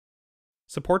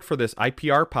Support for this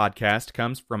IPR podcast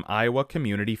comes from Iowa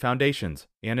Community Foundations,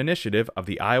 an initiative of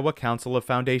the Iowa Council of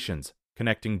Foundations,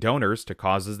 connecting donors to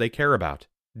causes they care about.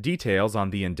 Details on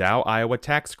the Endow Iowa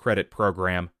Tax Credit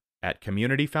Program at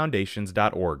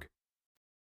communityfoundations.org.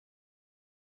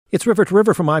 It's River to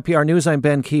River from IPR News. I'm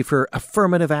Ben Kiefer.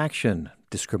 Affirmative action,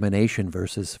 discrimination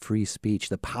versus free speech,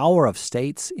 the power of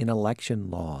states in election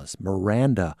laws,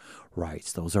 Miranda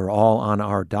rights. Those are all on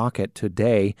our docket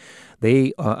today.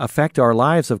 They affect our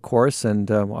lives, of course, and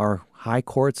our high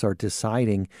courts are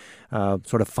deciding,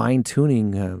 sort of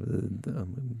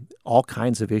fine-tuning all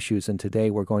kinds of issues. And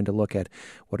today we're going to look at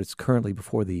what is currently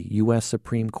before the U.S.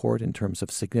 Supreme Court in terms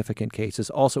of significant cases,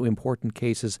 also important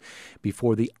cases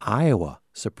before the Iowa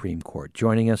Supreme Court.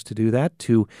 Joining us to do that,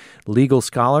 two legal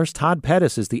scholars. Todd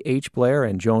Pettis is the H. Blair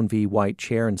and Joan V. White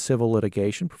Chair in Civil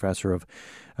Litigation, professor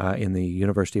in the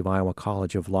University of Iowa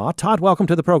College of Law. Todd, welcome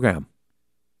to the program.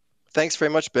 Thanks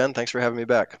very much, Ben. Thanks for having me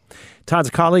back. Todd's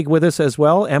a colleague with us as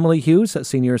well, Emily Hughes,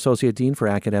 Senior Associate Dean for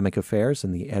Academic Affairs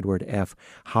and the Edward F.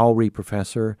 Howry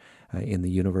Professor in the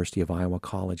University of Iowa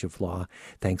College of Law.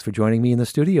 Thanks for joining me in the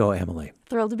studio, Emily.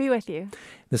 Thrilled to be with you.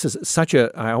 This is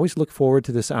I always look forward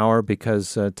to this hour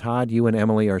because, Todd, you and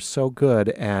Emily are so good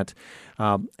at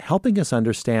helping us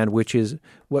understand which is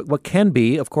what can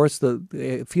be. Of course,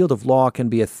 the field of law can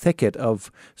be a thicket of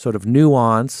sort of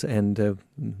nuance and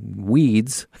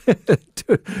weeds,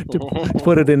 to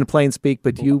put it in plain speak,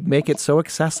 but you make it so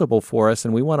accessible for us,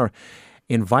 and we want to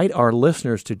invite our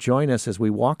listeners to join us as we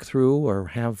walk through, or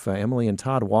have Emily and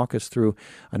Todd walk us through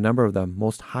a number of the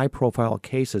most high-profile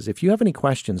cases. If you have any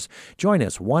questions, join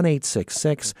us,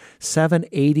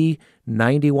 1-866-780-9100,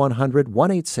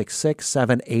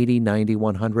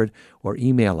 1-866-780-9100, or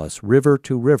email us,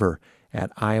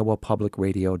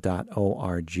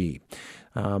 rivertoriver@iowapublicradio.org.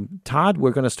 Todd,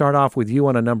 we're going to start off with you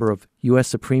on a number of U.S.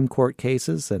 Supreme Court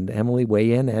cases, and Emily,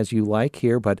 weigh in as you like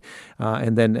here. But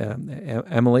and then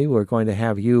Emily, we're going to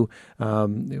have you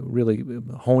really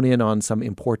hone in on some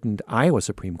important Iowa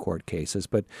Supreme Court cases.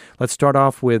 But let's start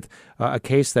off with a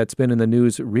case that's been in the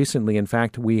news recently. In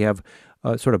fact, we have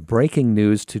sort of breaking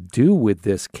news to do with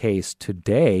this case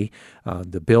today.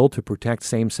 The bill to protect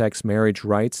same-sex marriage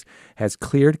rights has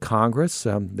cleared Congress.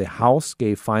 The House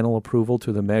gave final approval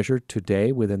to the measure today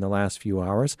within the last few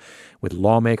hours, with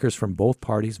lawmakers from both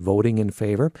parties voting in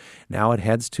favor. Now it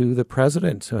heads to the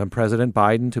president, President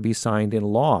Biden, to be signed in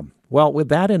law. Well, with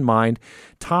that in mind,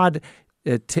 Todd,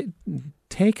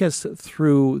 take us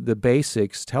through the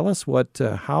basics. Tell us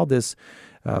how this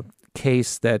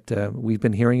case that we've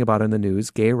been hearing about in the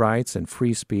news, gay rights and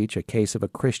free speech, a case of a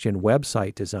Christian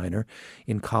website designer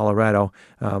in Colorado.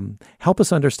 Help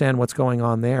us understand what's going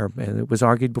on there. And it was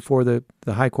argued before the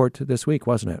High Court this week,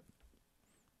 wasn't it?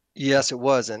 Yes, it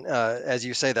was. And as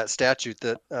you say, that statute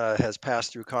that has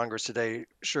passed through Congress today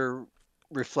sure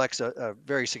reflects a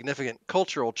very significant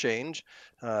cultural change.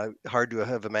 Hard to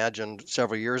have imagined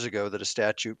several years ago that a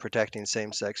statute protecting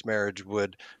same-sex marriage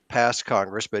would pass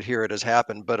Congress, but here it has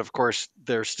happened. But of course,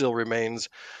 there still remains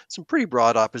some pretty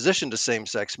broad opposition to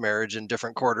same-sex marriage in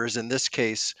different quarters. In this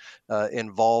case,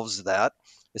 involves that.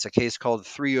 It's a case called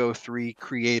 303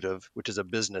 Creative, which is a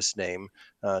business name.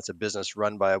 It's a business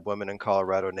run by a woman in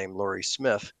Colorado named Lori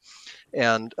Smith.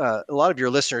 And a lot of your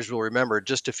listeners will remember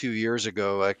just a few years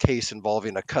ago a case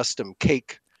involving a custom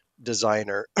cake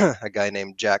designer, a guy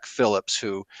named Jack Phillips,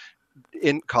 who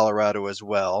in Colorado as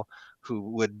well,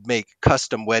 who would make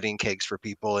custom wedding cakes for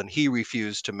people, and he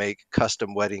refused to make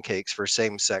custom wedding cakes for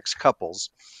same-sex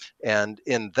couples. And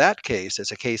in that case,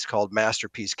 it's a case called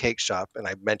Masterpiece Cake Shop, and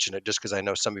I mention it just because I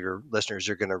know some of your listeners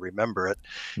are going to remember it.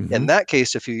 Mm-hmm. In that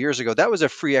case, a few years ago, that was a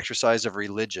free exercise of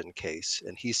religion case,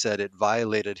 and he said it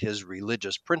violated his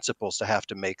religious principles to have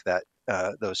to make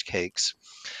those cakes.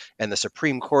 And the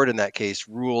Supreme Court in that case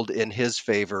ruled in his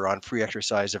favor on free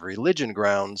exercise of religion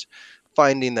grounds,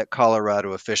 finding that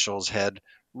Colorado officials had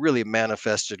really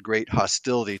manifested great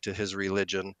hostility to his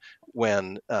religion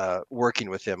when working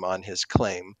with him on his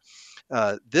claim.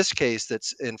 This case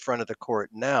that's in front of the court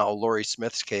now, Lori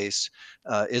Smith's case,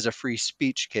 is a free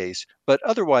speech case, but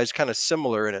otherwise kind of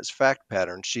similar in its fact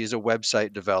pattern. She's a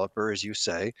website developer, as you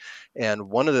say, and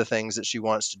one of the things that she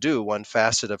wants to do, one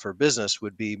facet of her business,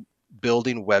 would be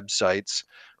building websites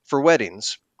for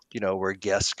weddings, where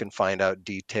guests can find out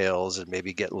details and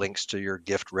maybe get links to your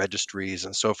gift registries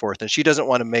and so forth. And she doesn't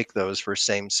want to make those for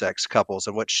same-sex couples.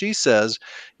 And what she says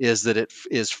is that it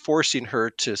is forcing her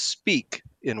to speak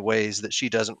in ways that she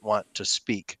doesn't want to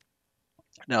speak.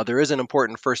 Now, there is an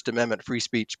important First Amendment free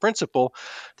speech principle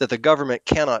that the government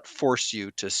cannot force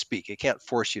you to speak. It can't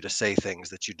force you to say things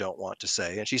that you don't want to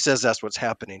say. And she says that's what's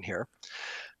happening here.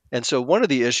 And so one of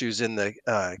the issues in the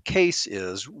case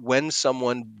is when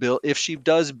someone if she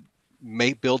does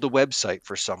build a website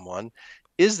for someone,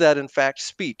 is that in fact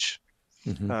speech?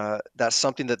 Hmm. That's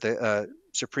something that the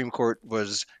Supreme Court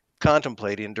was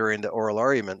contemplating during the oral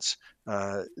arguments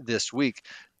this week.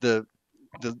 The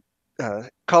the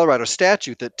Colorado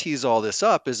statute that tees all this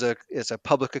up is a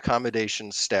public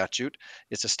accommodation statute.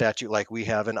 It's a statute like we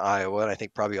have in Iowa, and I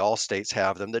think probably all states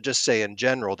have them, that just say in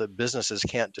general that businesses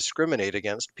can't discriminate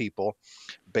against people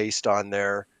based on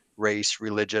their race,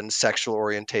 religion, sexual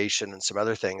orientation, and some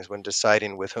other things when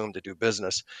deciding with whom to do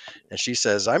business. And she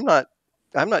says, I'm not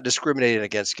discriminating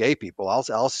against gay people.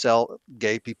 I'll sell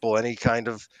gay people any kind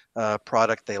of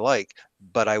product they like,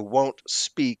 but I won't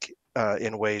speak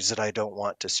in ways that I don't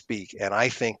want to speak. And I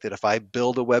think that if I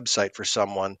build a website for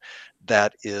someone,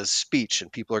 that is speech,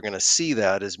 and people are going to see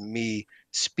that as me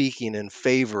speaking in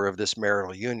favor of this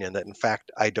marital union that in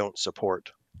fact I don't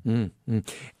support. Mm-hmm.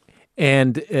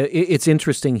 And it's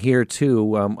interesting here,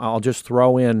 too. I'll just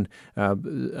throw in,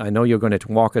 I know you're going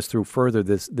to walk us through further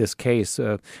this case,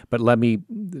 but let me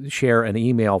share an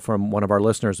email from one of our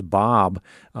listeners, Bob,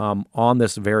 on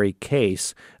this very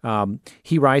case.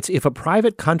 He writes, if a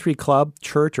private country club,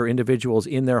 church, or individuals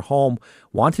in their home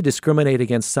want to discriminate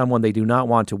against someone they do not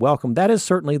want to welcome, that is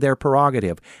certainly their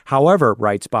prerogative. However,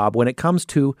 writes Bob, when it comes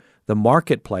to the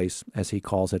marketplace, as he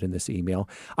calls it in this email,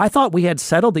 I thought we had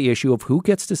settled the issue of who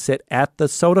gets to sit at the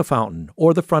soda fountain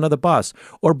or the front of the bus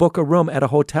or book a room at a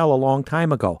hotel a long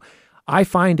time ago. I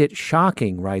find it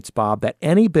shocking, writes Bob, that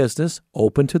any business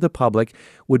open to the public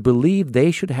would believe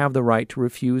they should have the right to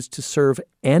refuse to serve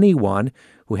anyone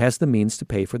who has the means to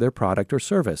pay for their product or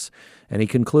service. And he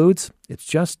concludes, it's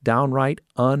just downright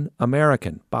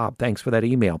un-American. Bob, thanks for that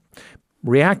email.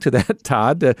 React to that,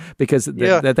 Todd, because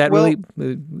that really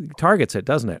targets it,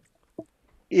 doesn't it?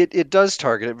 It does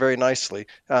target it very nicely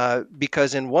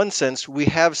because in one sense we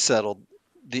have settled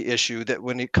the issue that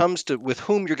when it comes to with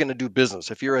whom you're going to do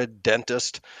business, if you're a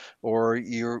dentist or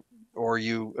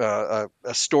a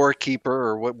storekeeper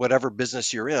or whatever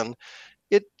business you're in,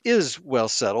 it is well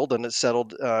settled, and it's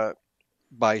settled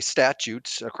by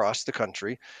statutes across the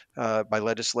country, by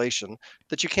legislation,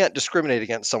 that you can't discriminate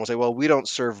against someone. Say, well, we don't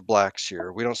serve blacks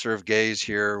here, we don't serve gays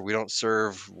here, we don't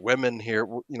serve women here.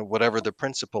 Whatever the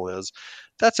principle is,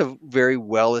 that's a very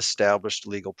well established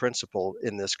legal principle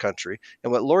in this country.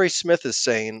 And what Lori Smith is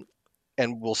saying,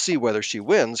 and we'll see whether she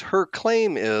wins, her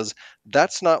claim is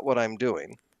that's not what I'm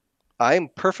doing. I'm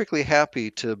perfectly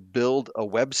happy to build a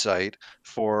website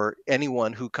for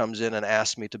anyone who comes in and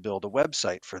asks me to build a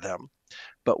website for them.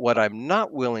 But what I'm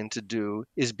not willing to do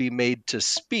is be made to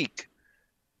speak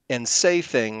and say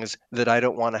things that I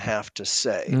don't want to have to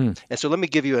say. And so let me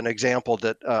give you an example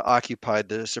that occupied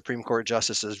the Supreme Court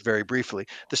justices very briefly.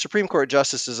 The Supreme Court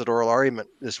justices at oral argument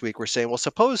this week were saying, well,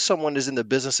 suppose someone is in the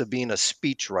business of being a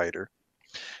speechwriter,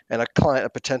 and a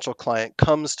potential client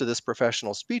comes to this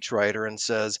professional speechwriter and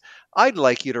says, I'd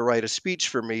like you to write a speech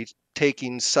for me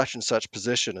taking such and such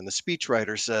position. And the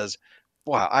speechwriter says,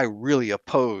 wow, I really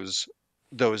oppose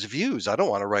those views. I don't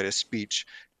want to write a speech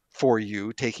for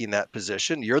you taking that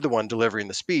position. You're the one delivering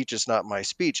the speech. It's not my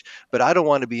speech, but I don't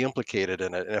want to be implicated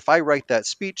in it. And if I write that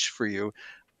speech for you,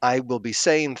 I will be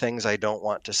saying things I don't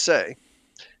want to say.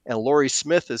 And Lori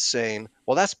Smith is saying,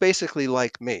 well, that's basically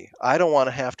like me. I don't want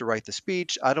to have to write the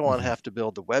speech. I don't want to have to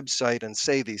build the website and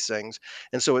say these things.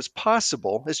 And so it's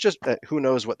possible, it's just who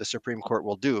knows what the Supreme Court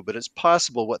will do, but it's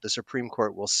possible what the Supreme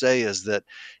Court will say is that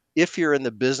if you're in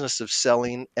the business of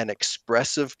selling an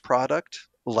expressive product,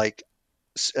 like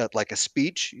a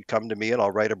speech, you come to me and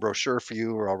I'll write a brochure for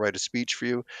you or I'll write a speech for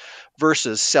you,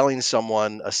 versus selling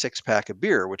someone a 6-pack of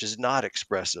beer, which is not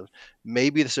expressive.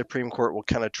 Maybe the Supreme Court will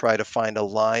kind of try to find a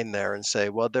line there and say,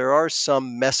 well, there are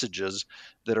some messages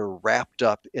that are wrapped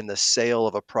up in the sale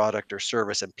of a product or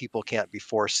service, and people can't be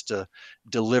forced to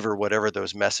deliver whatever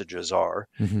those messages are.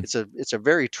 Mm-hmm. It's a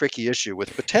very tricky issue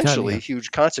with potentially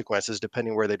huge consequences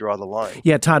depending where they draw the line.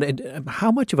 Yeah, Todd,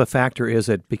 how much of a factor is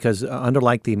it? Because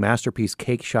unlike the Masterpiece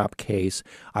Cake Shop case,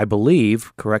 I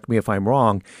believe, correct me if I'm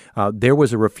wrong, there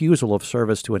was a refusal of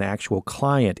service to an actual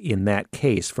client in that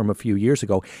case from a few years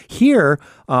ago. Here,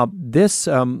 this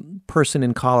person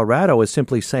in Colorado is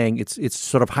simply saying it's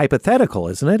sort of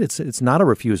hypothetical, isn't it? It's not a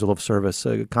refusal of service,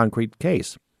 a concrete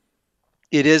case.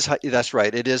 It is. That's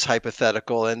right. It is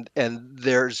hypothetical, and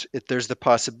there's the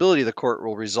possibility the court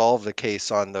will resolve the case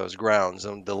on those grounds.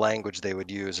 And the language they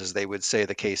would use is they would say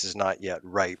the case is not yet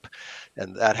ripe,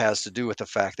 and that has to do with the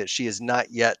fact that she is not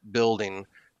yet building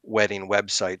wedding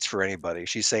websites for anybody.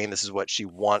 She's saying this is what she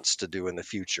wants to do in the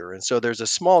future. And so there's a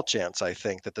small chance, I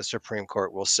think, that the Supreme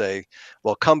Court will say,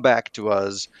 well, come back to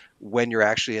us when you're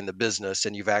actually in the business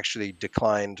and you've actually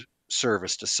declined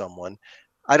service to someone.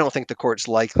 I don't think the court's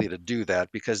likely to do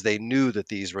that because they knew that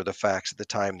these were the facts at the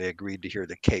time they agreed to hear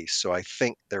the case. So I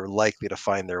think they're likely to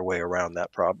find their way around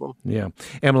that problem. Yeah.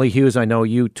 Emily Hughes, I know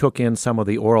you took in some of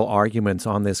the oral arguments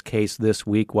on this case this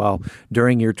week while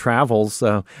during your travels.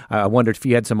 I wondered if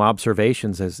you had some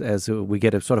observations as we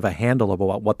get a sort of a handle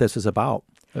about what this is about.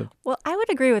 Well, I would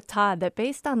agree with Todd that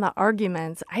based on the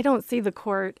arguments, I don't see the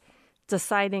court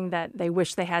deciding that they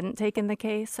wish they hadn't taken the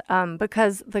case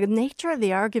because the nature of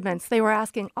the arguments, they were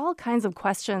asking all kinds of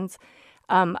questions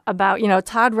about,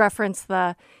 Todd referenced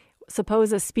the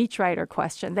suppose a speechwriter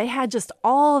question. They had just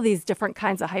all these different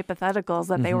kinds of hypotheticals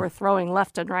that they were throwing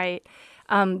left and right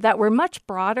that were much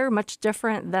broader, much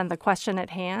different than the question at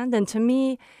hand. And to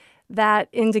me, that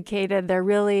indicated they're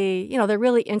really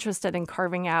interested in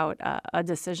carving out a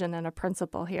decision and a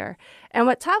principle here. And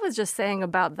what Todd was just saying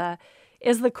about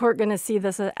is the court going to see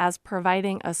this as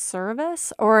providing a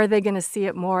service, or are they going to see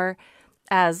it more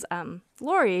as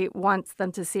Lori wants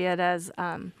them to see it as,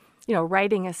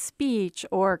 writing a speech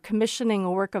or commissioning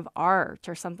a work of art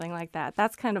or something like that?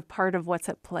 That's kind of part of what's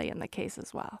at play in the case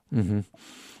as well. Mm-hmm.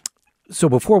 So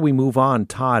before we move on,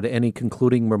 Todd, any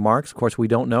concluding remarks? Of course, we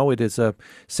don't know. It is a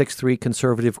 6-3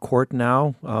 conservative court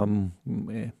now.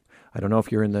 I don't know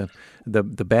if you're in the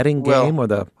betting game or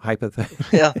the hypothetical.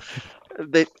 Yeah.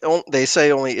 They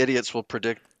say only idiots will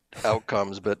predict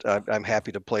outcomes, but I'm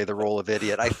happy to play the role of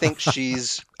idiot. I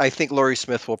think Lori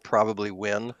Smith will probably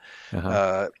win,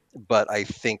 but I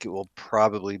think it will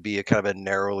probably be a kind of a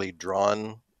narrowly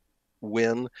drawn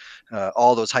win.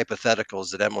 All those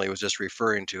hypotheticals that Emily was just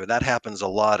referring to, and that happens a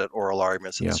lot at oral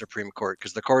arguments in the Supreme Court,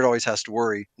 because the court always has to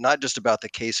worry not just about the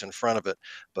case in front of it,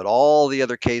 but all the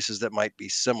other cases that might be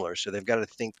similar. So they've got to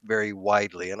think very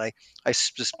widely. And I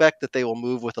suspect that they will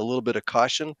move with a little bit of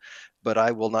caution, but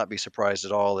I will not be surprised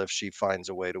at all if she finds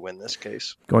a way to win this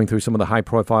case. Going through some of the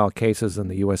high-profile cases in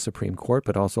the U.S. Supreme Court,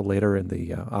 but also later in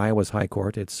the Iowa's High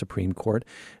Court, its Supreme Court.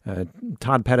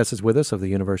 Todd Pettis is with us of the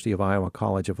University of Iowa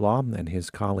College of Law, and his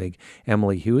colleague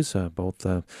Emily Hughes, both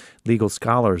legal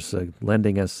scholars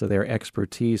lending us their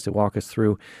expertise to walk us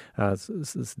through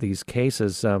these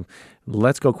cases.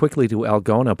 Let's go quickly to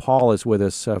Algona. Paul is with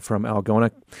us from Algona.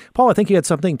 Paul, I think you had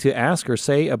something to ask or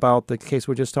say about the case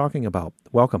we're just talking about.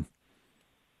 Welcome.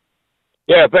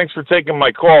 Yeah, thanks for taking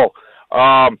my call.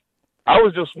 I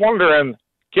was just wondering,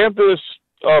 can't this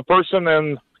person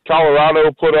in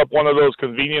Colorado put up one of those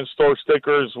convenience store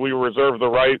stickers, "We reserve the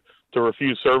right to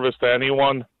refuse service to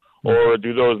anyone," or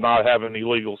do those not have any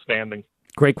legal standing?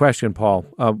 Great question, Paul.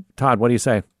 Todd, what do you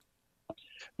say?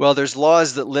 Well, there's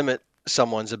laws that limit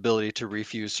someone's ability to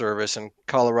refuse service, and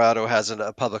Colorado has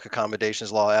a public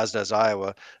accommodations law, as does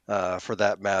Iowa, for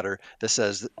that matter, that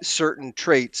says that certain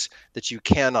traits that you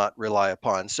cannot rely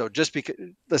upon. So just because,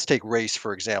 let's take race,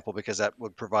 for example, because that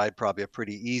would provide probably a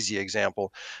pretty easy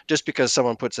example. Just because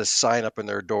someone puts a sign up in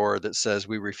their door that says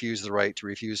 "We refuse the right to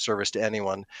refuse service to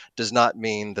anyone" does not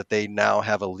mean that they now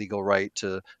have a legal right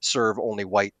to serve only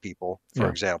white people, for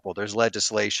example. There's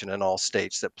legislation in all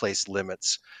states that place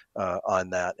limits on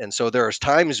that. And so there's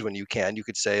times when you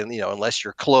could say, unless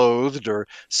you're clothed or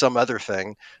some other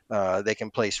thing, they can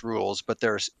place rules, but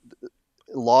there's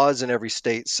laws in every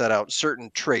state set out certain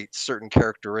traits, certain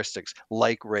characteristics,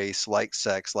 like race, like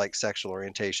sex, like sexual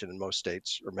orientation in most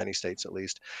states, or many states at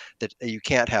least, that you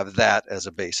can't have that as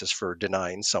a basis for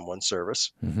denying someone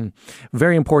service. Mm-hmm.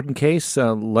 Very important case.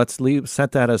 Let's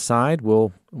set that aside.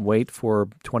 We'll wait for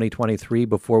 2023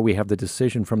 before we have the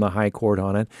decision from the High Court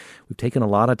on it. We've taken a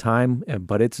lot of time,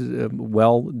 but it's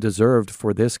well deserved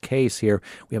for this case here.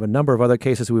 We have a number of other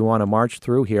cases we want to march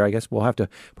through here. I guess we'll have to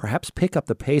perhaps pick up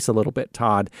the pace a little bit,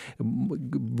 Todd.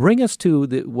 Bring us to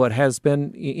what has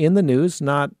been in the news,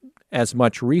 not as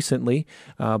much recently,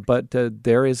 but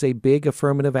there is a big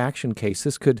affirmative action case.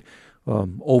 This could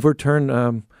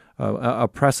overturn a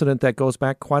precedent that goes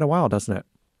back quite a while, doesn't it?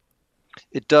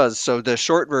 It does. So the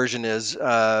short version is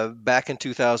back in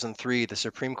 2003, the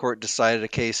Supreme Court decided a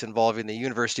case involving the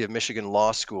University of Michigan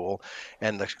Law School,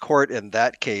 and the court in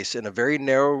that case, in a very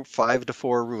narrow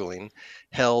 5-4 ruling,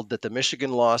 held that the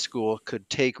Michigan Law School could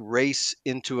take race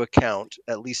into account,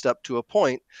 at least up to a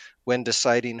point, when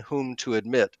deciding whom to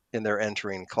admit in their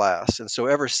entering class. And so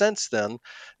ever since then,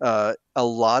 a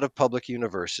lot of public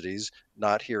universities,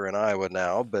 not here in Iowa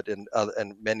now, but in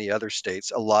and many other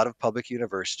states, a lot of public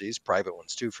universities, private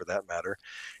ones too for that matter,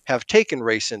 have taken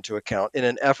race into account in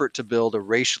an effort to build a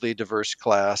racially diverse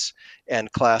class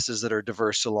and classes that are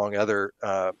diverse along other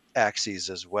axes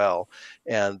as well.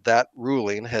 And that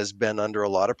ruling has been under a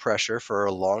lot of pressure for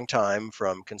a long time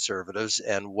from conservatives,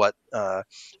 and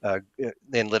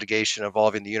in litigation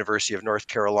involving the University of North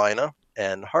Carolina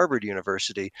and Harvard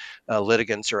University,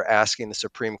 litigants are asking the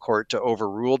Supreme Court to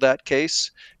overrule that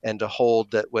case and to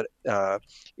hold that what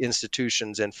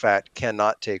institutions, in fact,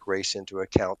 cannot take race into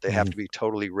account. They have to be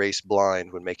totally race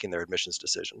blind when making their admissions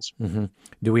decisions. Mm-hmm.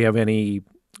 Do we have any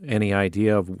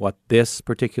idea of what this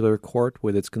particular court,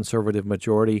 with its conservative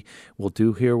majority, will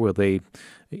do here? Will they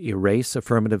erase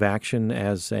affirmative action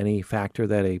as any factor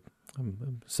that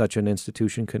such an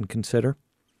institution can consider?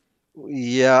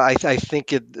 Yeah, I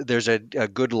think there's a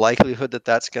good likelihood that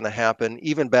that's going to happen.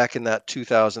 Even back in that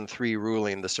 2003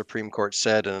 ruling, the Supreme Court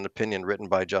said in an opinion written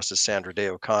by Justice Sandra Day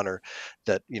O'Connor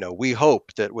that, we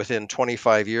hope that within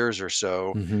 25 years or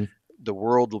so, the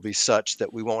world will be such that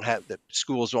that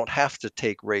schools won't have to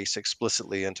take race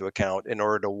explicitly into account in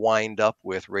order to wind up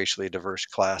with racially diverse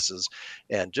classes.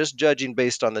 And just judging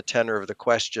based on the tenor of the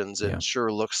questions, it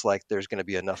sure looks like there's going to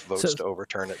be enough votes to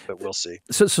overturn it, but we'll see.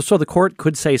 So the court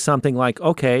could say something like,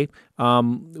 okay,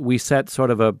 we set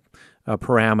sort of a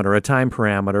time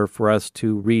parameter for us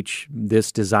to reach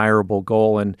this desirable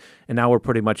goal, and now we're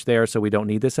pretty much there, so we don't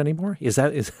need this anymore? Is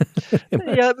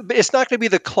Yeah, but it's not going to be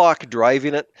the clock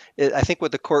driving it. I think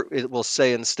what the court will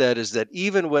say instead is that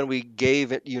even when we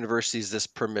gave universities this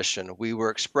permission, we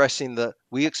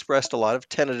expressed a lot of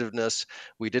tentativeness.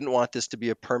 We didn't want this to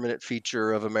be a permanent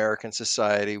feature of American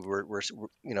society.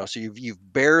 So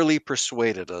you've barely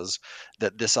persuaded us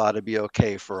that this ought to be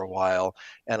okay for a while.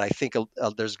 And I think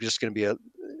there's just going to be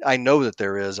I know that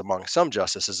there is, among some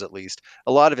justices at least,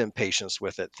 a lot of impatience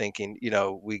with it, thinking,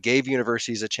 we gave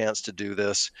universities a chance to do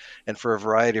this, and for a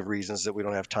variety of reasons that we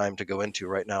don't have time to go into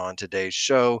right now on today's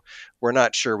show, we're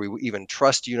not sure we even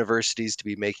trust universities to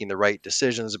be making the right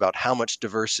decisions about how much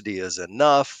diversity is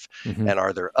enough, and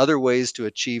are there other ways to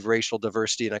achieve racial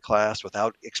diversity in a class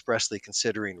without expressly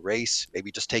considering race?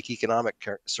 Maybe just take economic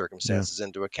circumstances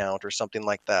into account or something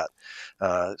like that.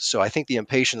 So I think the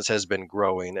impatience has been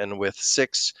growing, and with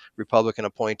 6 Republican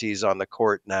appointees on the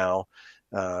court now,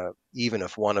 even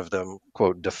if one of them,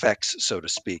 quote, defects, so to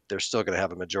speak, they're still going to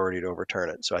have a majority to overturn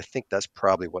it. So I think that's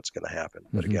probably what's going to happen.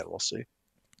 But again, we'll see.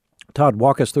 Todd,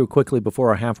 walk us through quickly before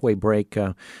our halfway break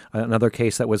another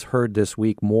case that was heard this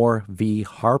week, Moore v.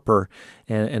 Harper.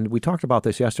 And we talked about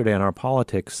this yesterday on Our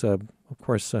Politics. Of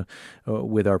course,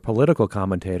 with our political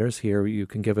commentators here, you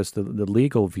can give us the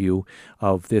legal view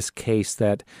of this case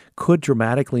that could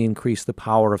dramatically increase the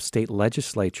power of state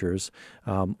legislatures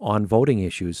on voting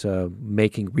issues,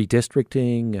 making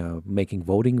redistricting, making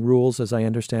voting rules, as I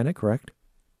understand it, correct?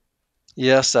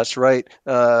 Yes, that's right.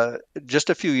 Just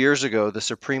a few years ago, the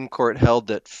Supreme Court held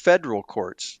that federal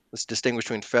courts, let's distinguish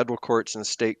between federal courts and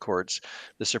state courts.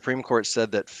 The Supreme Court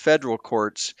said that federal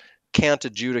courts can't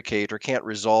adjudicate or can't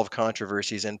resolve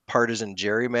controversies in partisan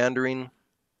gerrymandering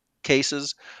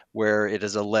cases where it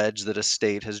is alleged that a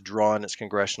state has drawn its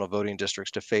congressional voting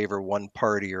districts to favor one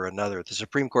party or another. The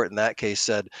Supreme Court in that case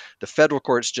said the federal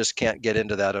courts just can't get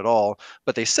into that at all.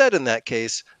 But they said in that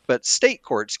case, but state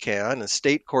courts can, and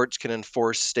state courts can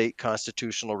enforce state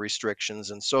constitutional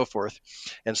restrictions and so forth.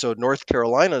 And so North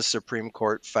Carolina's Supreme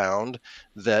Court found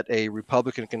that a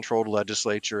Republican-controlled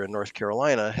legislature in North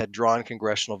Carolina had drawn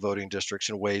congressional voting districts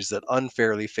in ways that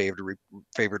unfairly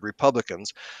favored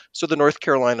Republicans. So the North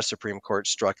Carolina Supreme Court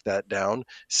struck that down,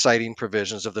 citing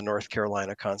provisions of the North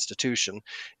Carolina Constitution.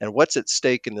 And what's at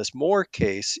stake in this Moore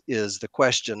case is the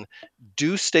question,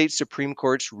 do state Supreme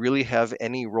Courts really have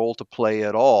any role to play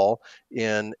at all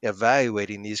in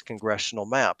evaluating these congressional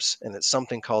maps? And it's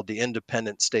something called the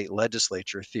independent state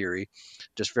legislature theory.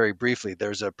 Just very briefly,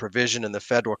 there's a provision in the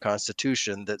federal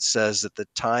Constitution that says that the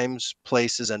times,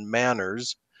 places, and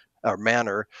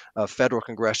manner of federal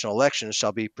congressional elections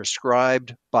shall be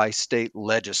prescribed by state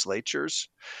legislatures.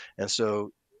 And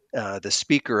so the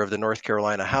Speaker of the North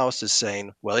Carolina House is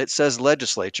saying, well, it says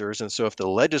legislatures, and so if the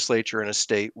legislature in a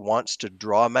state wants to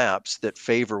draw maps that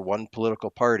favor one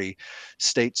political party,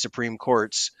 state Supreme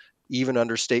Courts, even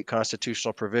under state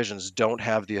constitutional provisions, don't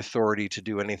have the authority to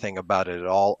do anything about it at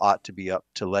all, ought to be up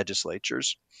to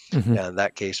legislatures. And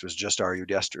that case was just argued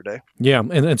yesterday. Yeah,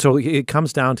 and so it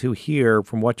comes down to here,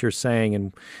 from what you're saying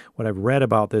and what I've read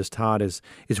about this, Todd, is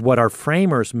what our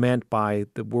framers meant by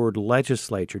the word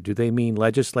legislature. Do they mean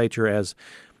legislature as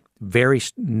very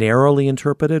narrowly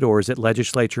interpreted, or is it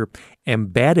legislature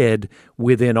embedded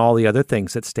within all the other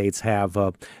things that states have,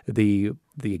 the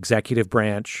executive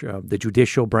branch, the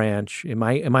judicial branch? Am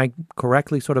I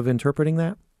correctly sort of interpreting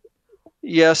that?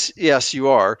 Yes, you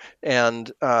are.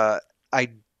 And I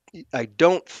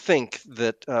don't think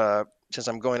that, since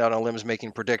I'm going out on limbs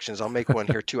making predictions, I'll make one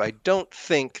here too. I don't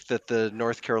think that the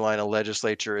North Carolina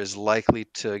legislature is likely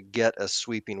to get a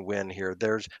sweeping win here.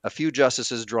 There's a few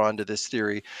justices drawn to this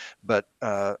theory, but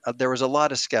there was a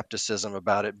lot of skepticism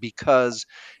about it because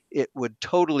it would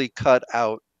totally cut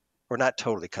out, or not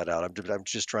totally cut out, I'm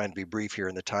just trying to be brief here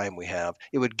in the time we have.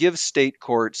 It would give state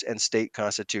courts and state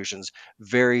constitutions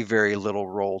very, very little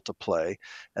role to play.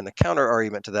 And the counter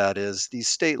argument to that is these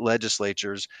state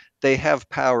legislatures, they have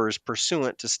powers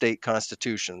pursuant to state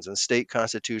constitutions, and state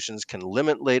constitutions can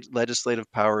limit legislative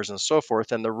powers and so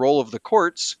forth. And the role of the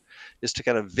courts is to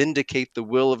kind of vindicate the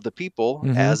will of the people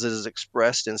as it is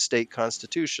expressed in state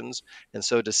constitutions. And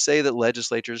so to say that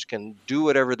legislatures can do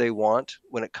whatever they want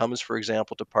when it comes, for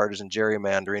example, to partisan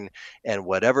gerrymandering, and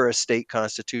whatever a state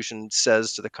constitution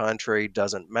says to the contrary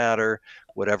doesn't matter,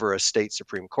 whatever a state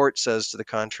Supreme Court says to the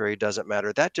contrary doesn't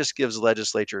matter, that just gives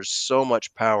legislatures so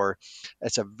much power.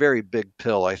 It's a very big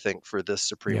pill, I think, for this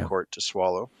Supreme Court to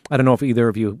swallow. I don't know if either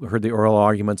of you heard the oral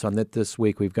arguments on it this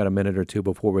week. We've got a minute or two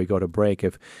before we go to break.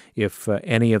 If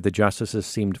any of the justices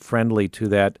seemed friendly to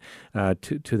that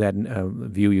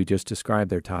view you just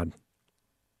described there, Todd.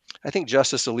 I think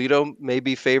Justice Alito may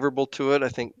be favorable to it. I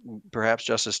think perhaps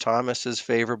Justice Thomas is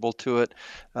favorable to it,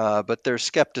 but there's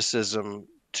skepticism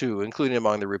too, including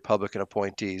among the Republican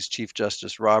appointees, Chief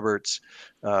Justice Roberts,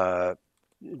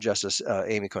 Justice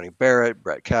Amy Coney Barrett,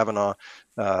 Brett Kavanaugh.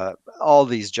 All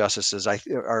these justices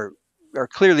are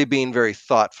clearly being very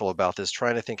thoughtful about this,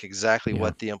 trying to think exactly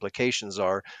what the implications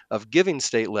are of giving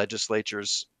state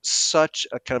legislatures such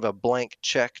a kind of a blank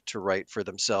check to write for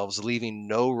themselves, leaving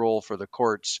no role for the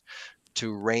courts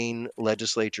to rein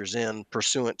legislatures in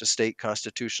pursuant to state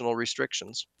constitutional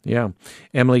restrictions. Yeah.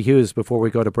 Emily Hughes, before we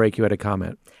go to break, you had a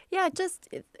comment. Yeah, just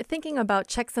thinking about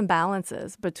checks and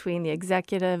balances between the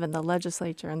executive and the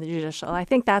legislature and the judicial. I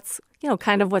think that's,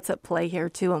 kind of what's at play here,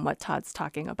 too, and what Todd's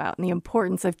talking about, and the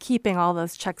importance of keeping all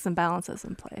those checks and balances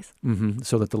in place.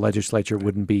 So that the legislature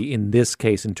wouldn't be, in this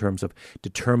case, in terms of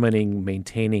determining,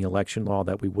 maintaining election law,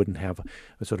 that we wouldn't have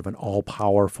a sort of an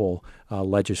all-powerful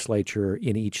legislature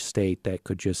in each state that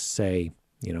could just say,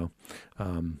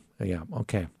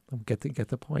 okay. Get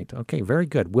the point. Okay, very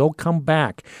good. We'll come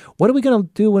back. What are we going to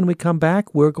do when we come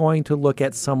back? We're going to look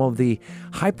at some of the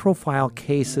high-profile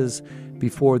cases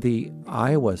before the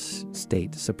Iowa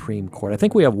State Supreme Court. I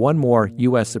think we have one more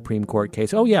U.S. Supreme Court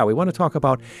case. Oh, yeah, we want to talk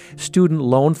about student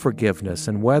loan forgiveness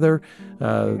and whether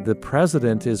the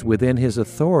president is within his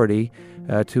authority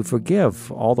to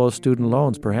forgive all those student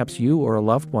loans. Perhaps you or a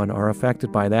loved one are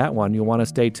affected by that one. You'll want to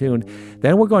stay tuned.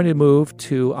 Then we're going to move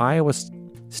to Iowa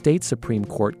State Supreme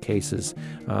Court cases,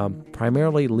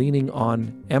 primarily leaning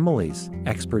on Emily's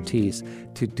expertise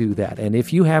to do that. And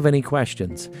if you have any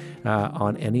questions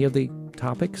on any of the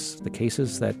topics, the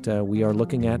cases that we are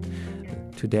looking at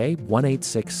today,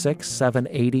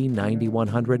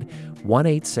 1-866-780-9100,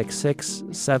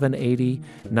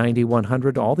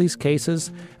 1-866-780-9100. All these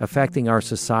cases affecting our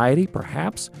society,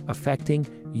 perhaps affecting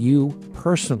you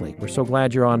personally. We're so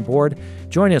glad you're on board.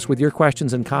 Join us with your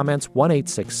questions and comments,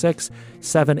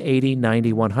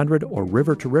 1-866-780-9100 or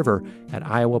river to river at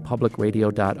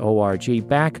iowapublicradio.org.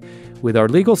 Back with our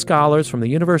legal scholars from the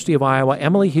University of Iowa,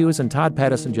 Emily Hughes and Todd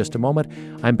Pettis, in just a moment.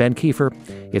 I'm Ben Kiefer.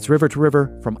 It's River to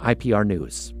River from IPR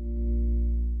News.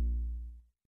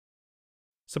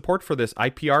 Support for this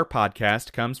IPR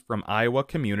podcast comes from Iowa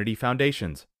Community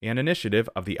Foundations, an initiative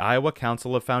of the Iowa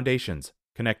Council of Foundations,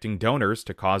 connecting donors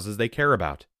to causes they care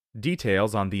about.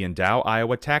 Details on the Endow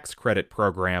Iowa Tax Credit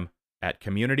Program at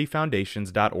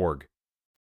communityfoundations.org.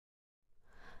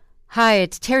 Hi,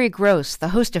 it's Terry Gross, the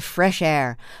host of Fresh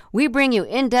Air. We bring you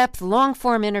in-depth,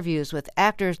 long-form interviews with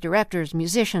actors, directors,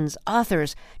 musicians,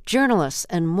 authors, journalists,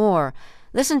 and more.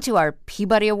 Listen to our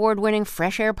Peabody Award-winning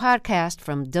Fresh Air podcast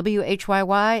from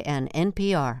WHYY and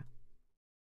NPR.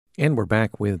 And we're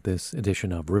back with this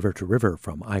edition of River to River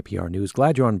from IPR News.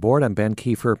 Glad you're on board. I'm Ben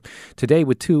Kiefer. Today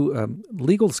with two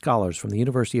legal scholars from the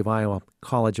University of Iowa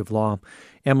College of Law,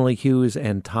 Emily Hughes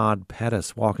and Todd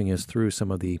Pettis, walking us through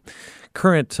some of the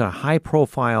current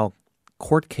high-profile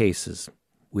court cases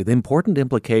with important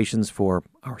implications for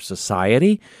our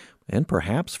society and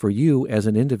perhaps for you as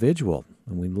an individual.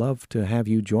 And we'd love to have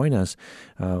you join us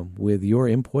with your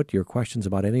input, your questions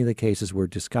about any of the cases we're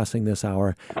discussing this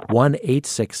hour.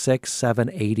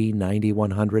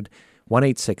 1-866-780-9100.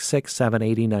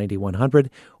 1-866-780-9100,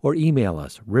 or email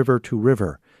us,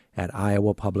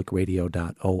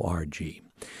 river2river@iowapublicradio.org.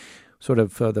 Sort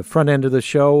of the front end of the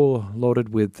show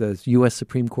loaded with U.S.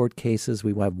 Supreme Court cases.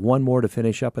 We will have one more to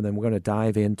finish up, and then we're going to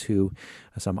dive into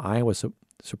some Iowa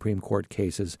Supreme Court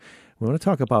cases. We want to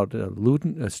talk about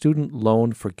student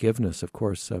loan forgiveness. Of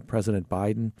course, President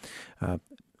Biden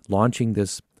launching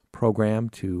this program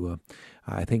to,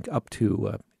 I think, up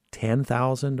to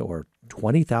 10,000 or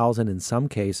 20,000 in some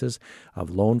cases of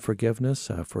loan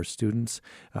forgiveness for students.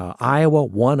 Iowa,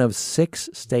 one of 6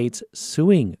 states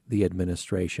suing the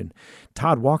administration.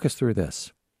 Todd, walk us through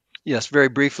this. Yes, very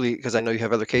briefly, because I know you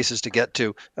have other cases to get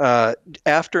to.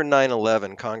 After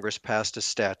 9/11, Congress passed a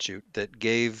statute that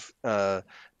gave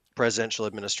presidential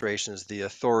administrations the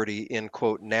authority in,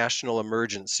 quote, national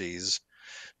emergencies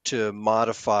to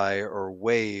modify or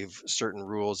waive certain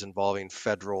rules involving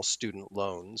federal student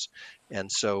loans.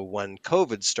 And so when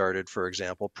COVID started, for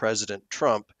example, President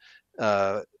Trump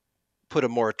put a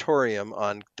moratorium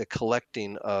on the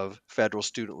collecting of federal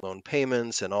student loan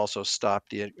payments and also stopped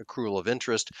the accrual of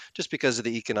interest just because of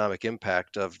the economic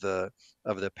impact of the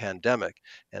pandemic.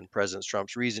 And President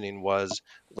Trump's reasoning was,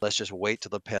 let's just wait till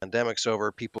the pandemic's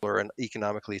over. People are in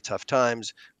economically tough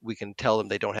times. We can tell them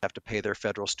they don't have to pay their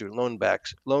federal student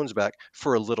loans back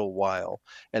for a little while.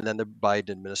 And then the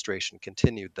Biden administration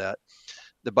continued that.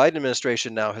 The Biden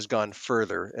administration now has gone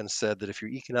further and said that if you're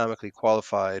economically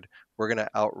qualified, we're going to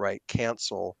outright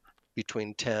cancel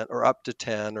between 10 or up to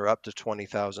 10 or up to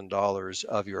 $20,000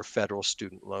 of your federal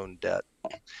student loan debt.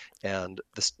 And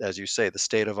this, as you say, the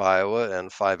state of Iowa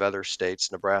and 5 other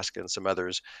states, Nebraska and some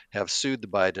others, have sued the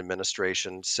Biden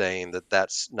administration, saying that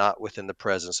that's not within the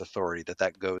president's authority,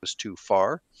 that goes too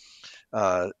far.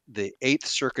 The Eighth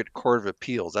Circuit Court of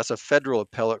Appeals, that's a federal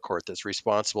appellate court that's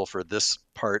responsible for this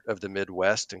part of the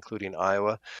Midwest, including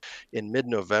Iowa. In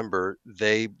mid-November,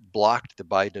 they blocked the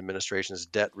Biden administration's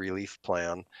debt relief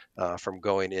plan from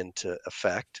going into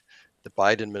effect. The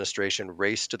Biden administration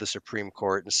raced to the Supreme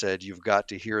Court and said, you've got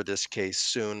to hear this case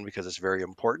soon because it's very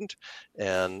important.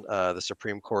 And the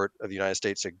Supreme Court of the United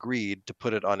States agreed to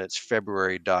put it on its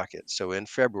February docket. So in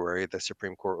February, the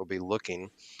Supreme Court will be looking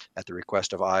at the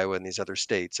request of Iowa and these other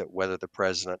states at whether the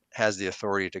president has the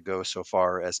authority to go so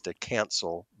far as to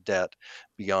cancel debt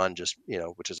beyond just,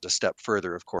 which is a step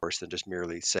further, of course, than just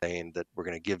merely saying that we're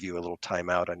going to give you a little time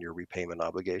out on your repayment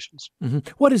obligations. Mm-hmm.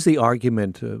 What is the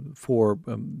argument for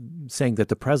saying that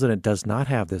the president does not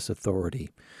have this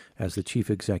authority as the chief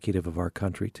executive of our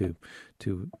country to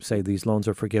say these loans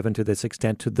are forgiven to this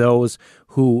extent to those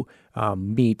who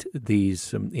meet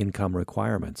these income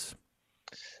requirements?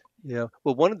 Yeah,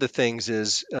 well, one of the things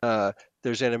is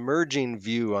there's an emerging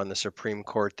view on the Supreme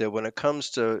Court that when it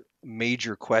comes to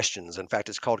major questions, in fact,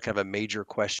 it's called kind of a major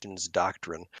questions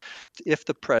doctrine. If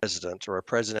the president or a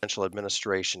presidential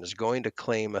administration is going to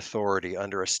claim authority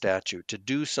under a statute to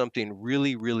do something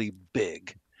really, really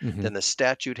big, then the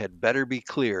statute had better be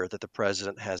clear that the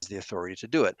president has the authority to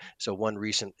do it. So one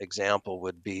recent example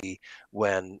would be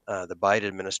when the Biden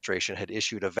administration had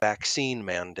issued a vaccine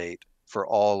mandate for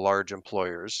all large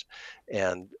employers.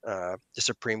 And the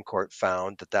Supreme Court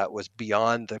found that was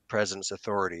beyond the president's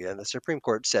authority. And the Supreme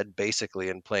Court said basically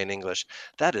in plain English,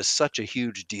 that is such a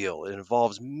huge deal. It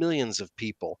involves millions of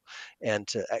people. And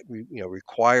to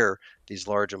require these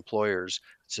large employers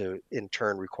to in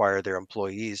turn require their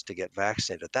employees to get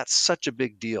vaccinated, that's such a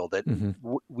big deal that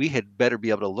we had better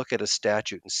be able to look at a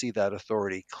statute and see that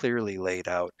authority clearly laid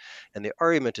out. And the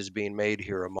argument is being made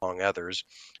here, among others,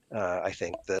 I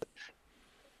think, that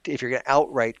if you're going to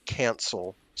outright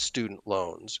cancel student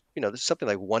loans, there's something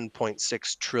like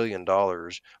 $1.6 trillion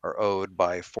are owed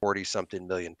by 40-something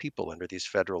million people under these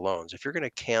federal loans. If you're going to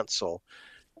cancel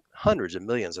hundreds of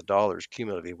millions of dollars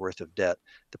cumulatively worth of debt,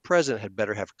 the president had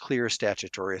better have clear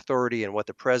statutory authority. And what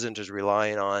the president is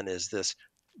relying on is this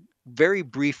very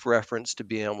brief reference to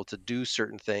being able to do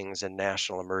certain things in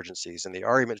national emergencies. And the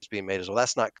argument that's being made is, well,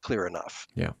 that's not clear enough.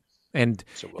 Yeah. And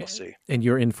so we'll see. And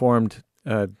you're informed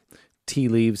tea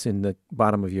leaves in the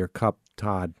bottom of your cup,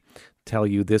 Todd, tell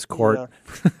you this court?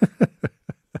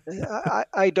 Yeah.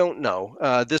 I don't know.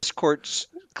 This court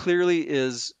clearly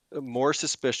is more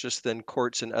suspicious than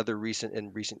courts in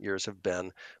recent years have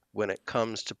been when it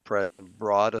comes to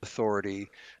broad authority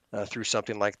through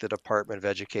something like the Department of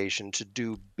Education to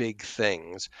do big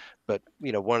things. but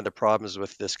one of the problems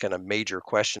with this kind of major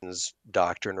questions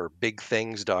doctrine, or big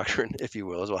things doctrine, if you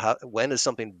will, is, well, when is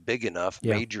something big enough,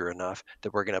 major enough,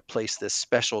 that we're going to place this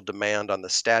special demand on the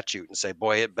statute and say,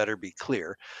 boy, it better be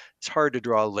clear? It's hard to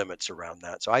draw limits around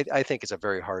that. So I think it's a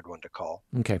very hard one to call.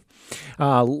 Okay.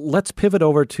 Let's pivot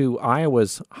over to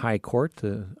Iowa's High Court,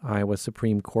 the Iowa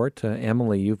Supreme Court.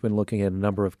 Emily, you've been looking at a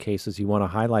number of cases you want to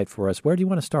highlight for us. Where do you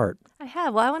want to start? I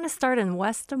have. Well, I want to start in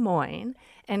West Des Moines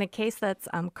in a case that's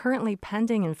currently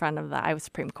pending in front of the Iowa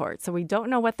Supreme Court. So we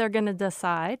don't know what they're going to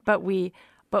decide, but we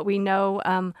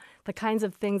know the kinds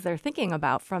of things they're thinking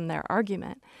about from their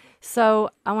argument. So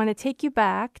I want to take you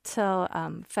back till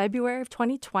February of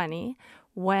 2020,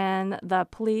 when the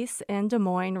police in Des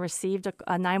Moines received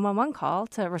a 911 call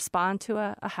to respond to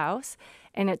a house.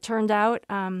 And it turned out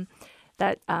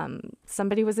that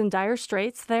somebody was in dire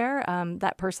straits there.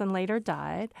 That person later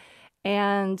died.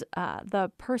 And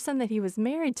the person that he was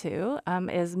married to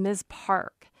is Ms.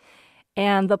 Park.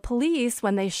 And the police,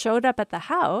 when they showed up at the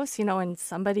house, and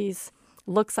somebody's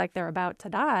looks like they're about to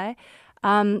die,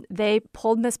 they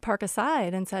pulled Ms. Park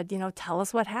aside and said, tell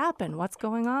us what happened, what's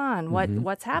going on,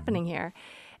 what's happening here.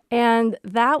 And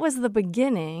that was the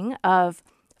beginning of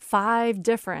 5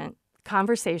 different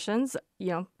conversations,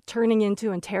 turning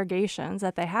into interrogations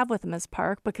that they have with Ms.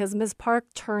 Park, because Ms. Park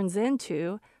turns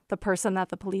into the person that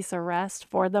the police arrest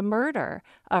for the murder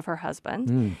of her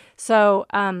husband. So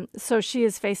she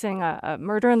is facing a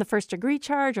murder in the first-degree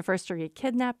charge, a first-degree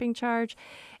kidnapping charge,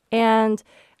 and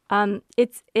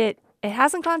it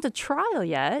hasn't gone to trial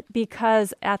yet,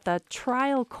 because at the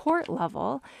trial court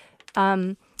level,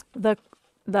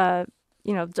 the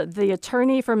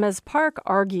attorney for Ms. Park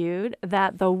argued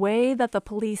that the way that the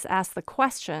police asked the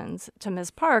questions to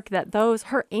Ms. Park, that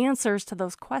her answers to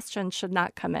those questions should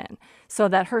not come in, so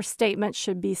that her statement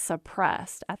should be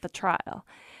suppressed at the trial.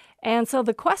 And so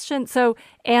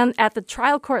and at the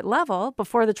trial court level,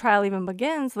 before the trial even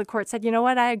begins, the court said, you know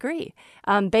what, I agree.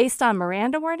 Based on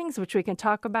Miranda warnings, which we can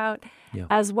talk about,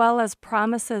 as well as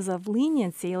promises of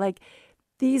leniency,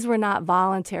 these were not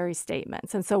voluntary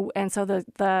statements. And so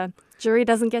the jury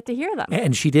doesn't get to hear them.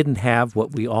 And she didn't have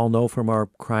what we all know from our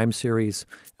crime series,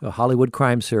 the Hollywood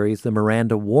crime series, the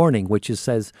Miranda warning, which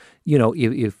says,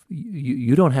 if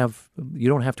you don't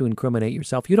have to incriminate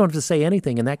yourself, you don't have to say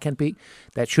anything, and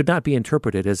that should not be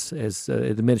interpreted as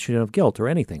admission of guilt or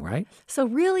anything, right? So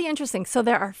really interesting. So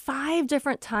there are 5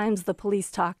 different times the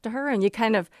police talk to her, and you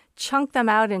kind of chunk them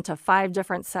out into 5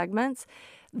 different segments.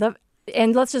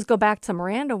 And let's just go back to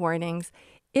Miranda warnings.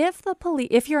 If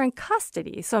you're in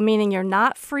custody, so meaning you're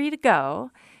not free to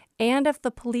go, and if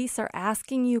the police are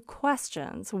asking you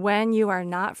questions when you are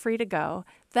not free to go,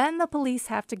 then the police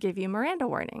have to give you Miranda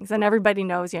warnings. And everybody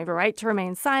knows you have a right to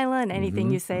remain silent.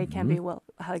 Anything you say can be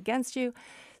against you.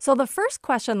 So the first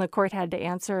question the court had to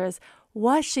answer is,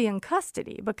 was she in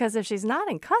custody? Because if she's not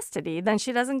in custody, then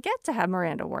she doesn't get to have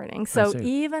Miranda warnings. So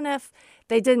even if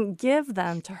they didn't give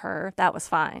them to her, that was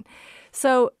fine.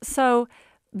 So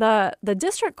the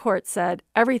district court said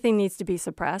everything needs to be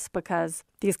suppressed because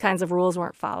these kinds of rules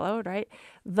weren't followed, right?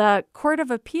 The Court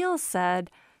of Appeals said,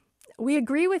 we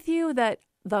agree with you that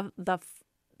the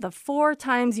 4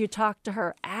 times you talked to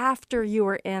her after you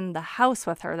were in the house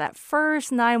with her, that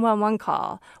first 911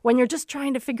 call, when you're just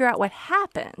trying to figure out what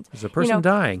happened. There's a person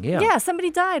dying, yeah. Yeah, somebody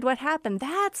died. What happened?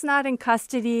 That's not in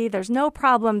custody. There's no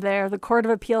problem there. The Court of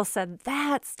Appeals said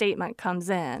that statement comes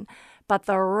in, but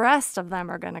the rest of them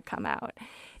are going to come out.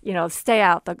 Stay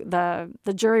out.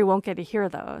 The jury won't get to hear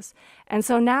those. And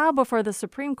so now before the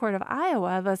Supreme Court of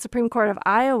Iowa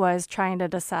is trying to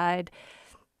decide,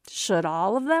 should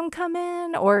all of them come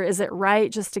in, or is it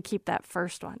right just to keep that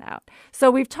first one out?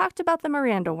 So we've talked about the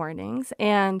Miranda warnings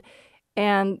and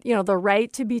the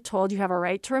right to be told you have a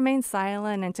right to remain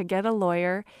silent and to get a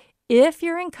lawyer if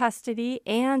you're in custody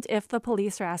and if the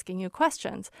police are asking you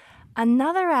questions.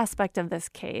 Another aspect of this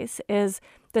case is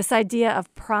this idea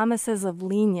of promises of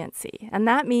leniency. And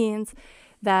that means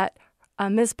that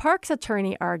Ms. Park's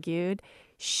attorney argued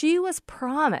she was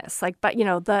promised,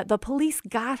 the police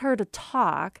got her to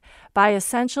talk by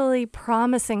essentially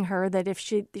promising her that if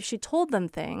she told them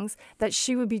things, that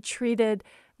she would be treated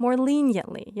more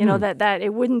leniently, that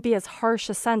it wouldn't be as harsh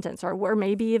a sentence, or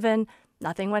maybe even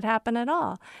nothing would happen at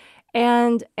all.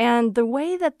 And the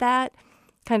way that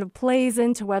kind of plays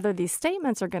into whether these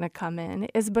statements are going to come in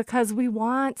is because we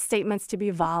want statements to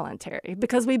be voluntary,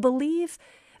 because we believe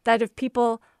that if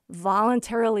people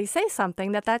voluntarily say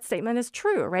something, that statement is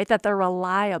true, right? That they're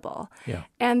reliable. Yeah.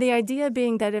 And the idea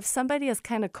being that if somebody is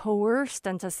kind of coerced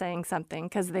into saying something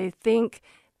because they think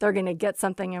they're going to get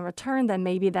something in return, then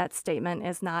maybe that statement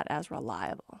is not as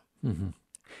reliable. Mm-hmm.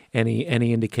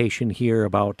 Any indication here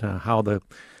about how the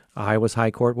Iowa's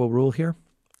High Court will rule here?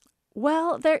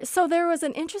 Well, there was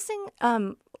an interesting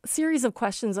series of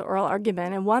questions at oral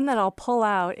argument, and one that I'll pull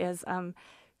out is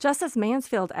Justice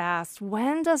Mansfield asked,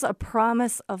 when does a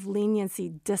promise of leniency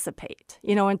dissipate?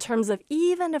 In terms of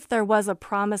even if there was a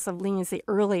promise of leniency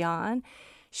early on,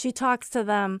 she talks to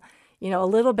them, a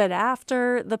little bit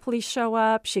after the police show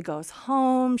up. She goes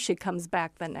home. She comes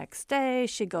back the next day.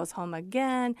 She goes home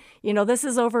again. This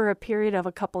is over a period of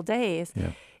a couple days.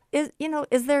 Yeah.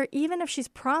 Is there, even if she's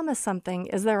promised something,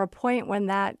 is there a point when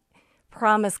that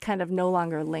promise kind of no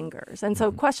longer lingers? And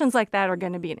so questions like that are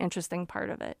going to be an interesting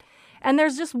part of it. And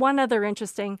there's just one other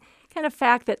interesting kind of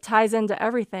fact that ties into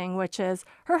everything, which is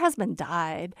her husband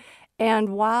died. And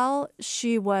while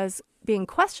she was being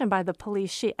questioned by the police,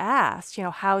 she asked,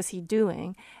 how is he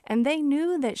doing? And they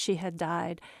knew that she had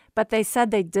died, but they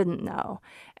said they didn't know.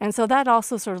 And so that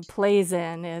also sort of plays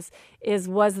in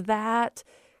was that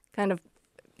kind of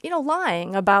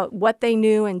lying about what they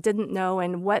knew and didn't know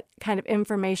and what kind of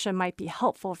information might be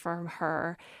helpful for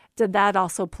her. Did that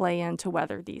also play into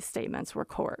whether these statements were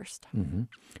coerced? Mm-hmm.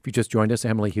 If you just joined us,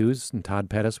 Emily Hughes and Todd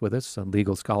Pettis with us,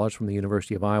 legal scholars from the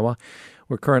University of Iowa.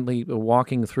 We're currently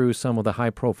walking through some of the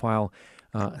high-profile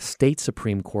state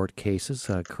Supreme Court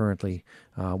cases currently.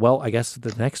 I guess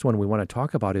the next one we want to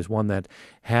talk about is one that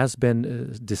has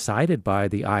been decided by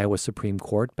the Iowa Supreme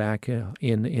Court back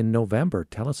in November.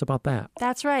 Tell us about that.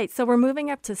 That's right. So we're moving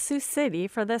up to Sioux City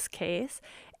for this case.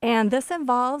 And this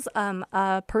involves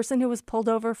a person who was pulled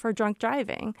over for drunk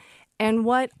driving. And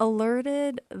what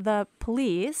alerted the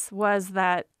police was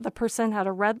that the person had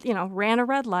ran a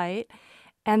red light,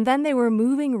 and then they were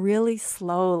moving really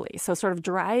slowly. So sort of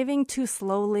driving too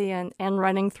slowly and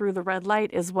running through the red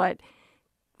light is what,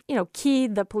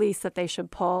 keyed the police that they should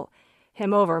pull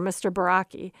him over, Mr.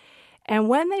 Baraki. And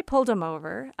when they pulled him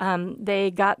over,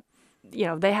 they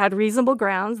had reasonable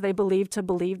grounds. They believed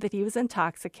that he was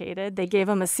intoxicated. They gave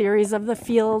him a series of the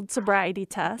field sobriety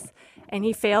tests, and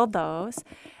he failed those.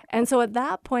 And so at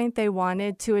that point, they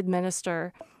wanted to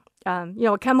administer,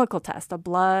 a chemical test, a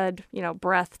blood,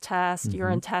 breath test,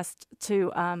 urine test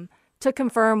to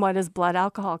confirm what his blood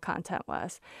alcohol content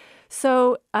was.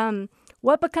 So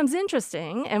what becomes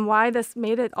interesting and why this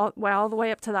made it all the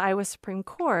way up to the Iowa Supreme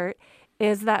Court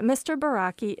is that Mr.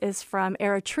 Baraki is from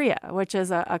Eritrea, which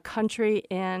is a country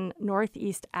in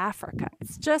northeast Africa.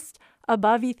 It's just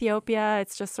above Ethiopia.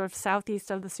 It's just sort of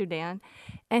southeast of the Sudan.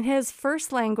 And his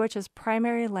first language, his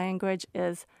primary language,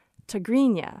 is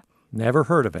Tigrinya. Never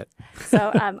heard of it.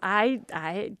 So I'm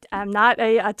not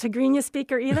a Tigrinya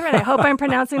speaker either, and I hope I'm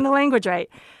pronouncing the language right.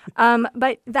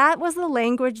 But that was the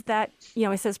language that,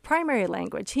 is his primary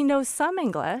language. He knows some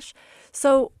English.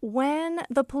 So when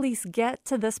the police get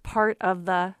to this part of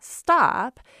the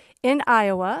stop in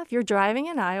Iowa, if you're driving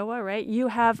in Iowa, right, you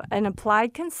have an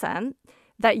implied consent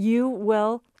that you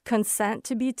will consent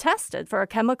to be tested for a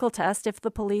chemical test if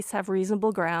the police have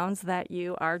reasonable grounds that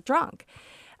you are drunk.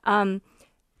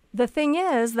 The thing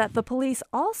is that the police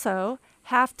also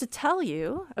have to tell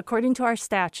you, according to our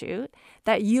statute,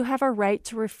 that you have a right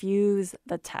to refuse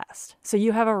the test. So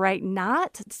you have a right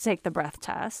not to take the breath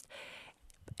test.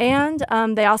 And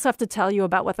they also have to tell you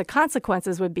about what the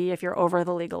consequences would be if you're over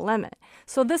the legal limit.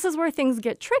 So this is where things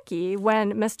get tricky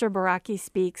when Mr. Baraki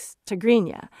speaks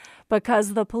Tigrinya,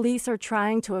 because the police are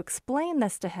trying to explain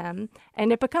this to him,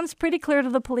 and it becomes pretty clear to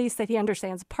the police that he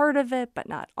understands part of it, but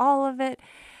not all of it.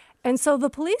 And so the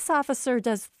police officer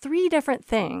does 3 different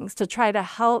things to try to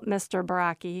help Mr.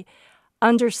 Baraki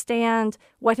understand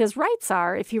what his rights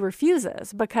are if he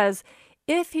refuses, because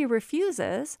if he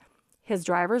refuses, his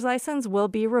driver's license will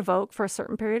be revoked for a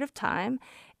certain period of time,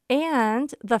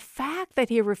 and the fact that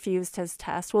he refused his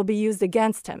test will be used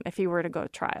against him if he were to go to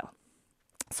trial.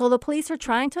 So the police are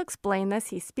trying to explain this.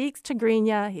 He speaks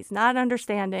Tigrinya. He's not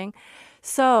understanding.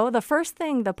 So the first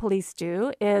thing the police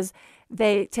do is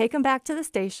they take him back to the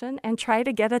station and try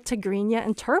to get a Tigrinya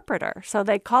interpreter. So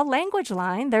they call Language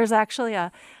Line. There's actually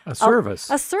a service.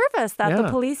 A service that the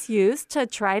police use to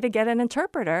try to get an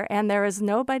interpreter, and there is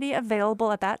nobody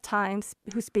available at that time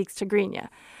who speaks Tigrinya.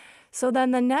 So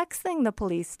then the next thing the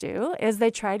police do is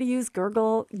they try to use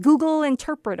Google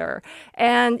Interpreter.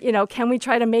 And, can we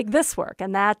try to make this work?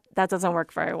 And that doesn't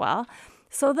work very well.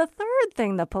 So the third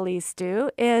thing the police do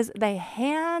is they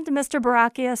hand Mr.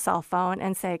 Baraki a cell phone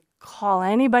and say, call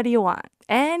anybody you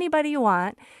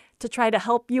want to try to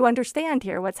help you understand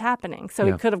here what's happening. So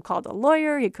he could have called a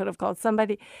lawyer. He could have called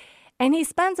somebody. And he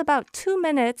spends about 2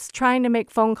 minutes trying to make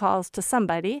phone calls to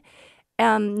somebody.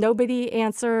 Nobody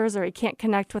answers or he can't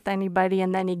connect with anybody,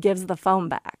 and then he gives the phone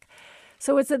back.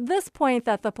 So it's at this point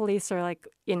that the police are like,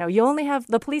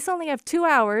 the police only have 2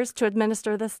 hours to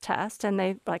administer this test,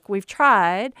 and we've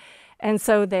tried, and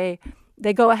so they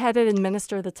go ahead and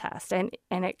administer the test, and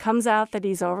it comes out that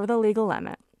he's over the legal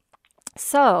limit.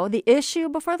 So the issue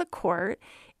before the court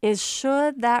is,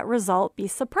 should that result be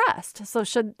suppressed? So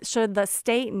should the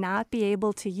state not be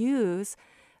able to use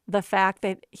the fact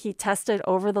that he tested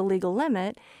over the legal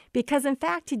limit, because in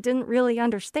fact he didn't really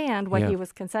understand what he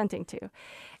was consenting to?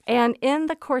 And in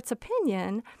the court's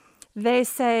opinion, they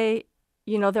say,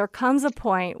 there comes a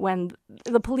point when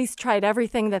the police tried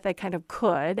everything that they kind of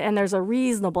could, and there's a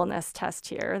reasonableness test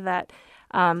here that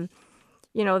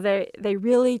they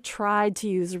really tried to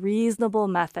use reasonable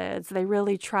methods. They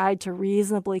really tried to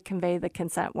reasonably convey the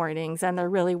consent warnings, and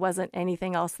there really wasn't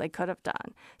anything else they could have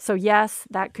done. So yes,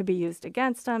 that could be used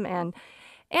against them. And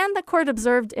the court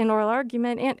observed in oral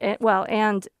argument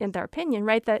and in their opinion,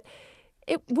 right, that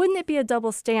wouldn't it be a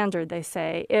double standard, they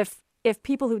say, if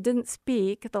people who didn't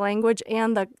speak the language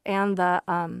and the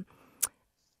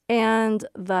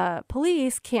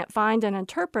police can't find an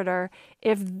interpreter,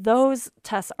 if those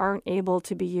tests aren't able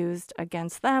to be used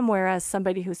against them, whereas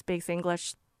somebody who speaks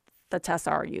English, the tests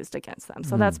are used against them.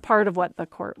 So that's part of what the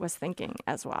court was thinking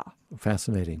as well.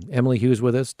 Fascinating. Emily Hughes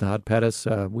with us, Todd Pettis.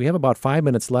 We have about 5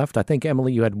 minutes left. I think,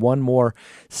 Emily, you had one more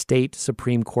state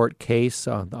Supreme Court case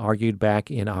argued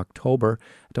back in October.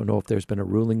 I don't know if there's been a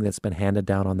ruling that's been handed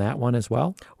down on that one as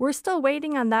well. We're still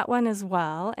waiting on that one as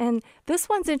well. And this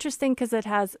one's interesting because it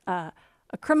has a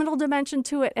criminal dimension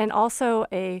to it and also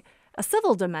a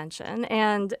civil dimension.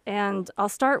 And I'll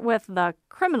start with the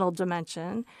criminal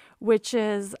dimension, which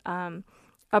is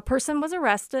a person was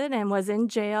arrested and was in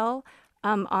jail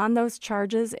on those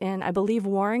charges in, I believe,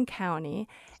 Warren County,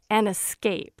 and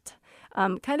escaped.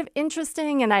 Kind of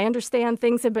interesting, and I understand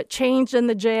things have been changed in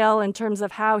the jail in terms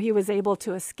of how he was able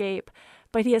to escape.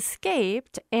 But he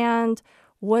escaped and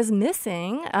was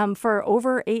missing for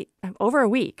over a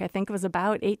week. I think it was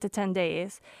about 8 to 10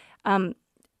 days.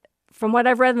 From what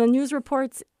I've read in the news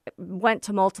reports, went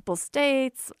to multiple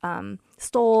states,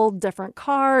 stole different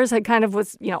cars, it kind of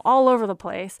was, all over the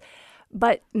place,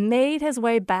 but made his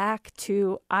way back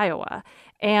to Iowa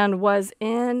and was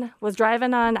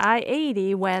driving on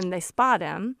I-80 when they spot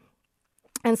him.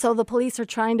 And so the police are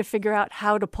trying to figure out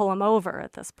how to pull him over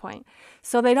at this point.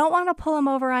 So they don't want to pull him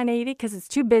over on 80 because it's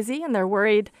too busy, and they're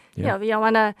worried, you don't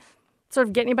want to sort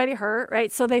of get anybody hurt,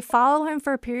 right? So they follow him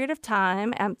for a period of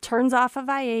time and turns off of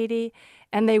I-80,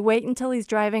 and they wait until he's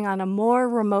driving on a more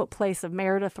remote place of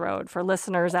Meredith Road. For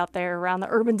listeners out there around the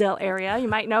Urbandale area, you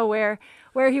might know where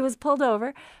he was pulled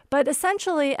over. But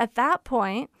essentially, at that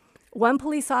point, one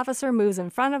police officer moves in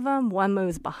front of him, one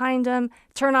moves behind him,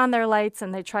 turn on their lights,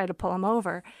 and they try to pull him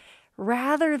over.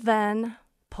 Rather than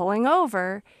pulling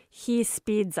over, he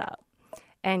speeds up.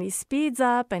 And he speeds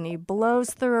up and he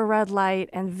blows through a red light,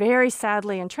 and very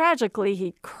sadly and tragically,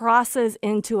 he crosses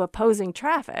into opposing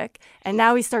traffic. And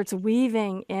now he starts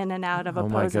weaving in and out of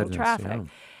opposing traffic.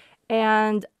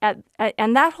 Yeah.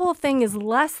 And that whole thing is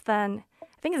less than, I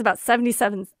think it's about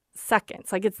 77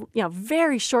 seconds. Like, it's,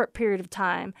 very short period of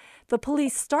time. The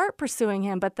police start pursuing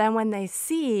him, but then when they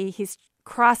see he's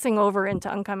crossing over into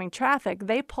oncoming traffic,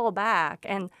 they pull back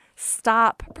and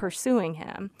stop pursuing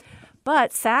him.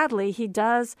 But sadly, he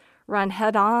does run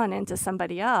head on into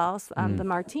somebody else, the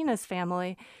Martinez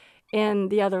family, in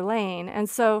the other lane. And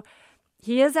so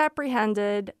he is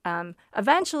apprehended,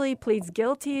 eventually pleads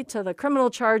guilty to the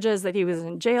criminal charges that he was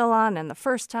in jail on and the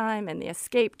first time, and the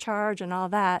escape charge and all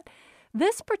that.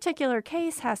 This particular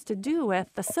case has to do with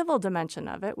the civil dimension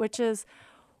of it, which is,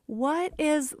 what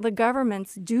is the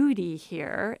government's duty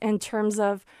here in terms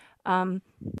of kind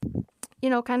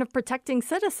of protecting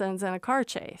citizens in a car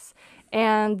chase?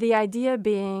 And the idea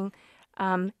being,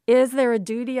 is there a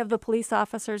duty of the police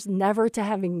officers never to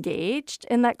have engaged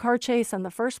in that car chase in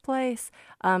the first place?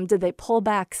 Did they pull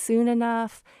back soon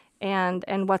enough? And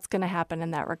what's going to happen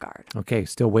in that regard? Okay,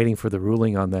 still waiting for the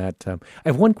ruling on that. I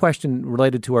have one question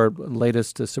related to our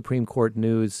latest Supreme Court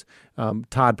news.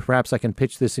 Todd, perhaps I can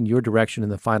pitch this in your direction in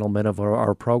the final minute of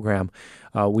our program.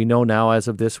 We know now, as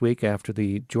of this week, after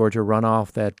the Georgia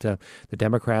runoff, that the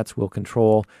Democrats will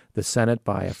control the Senate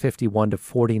by a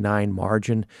 51-49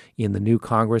 margin in the new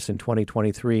Congress in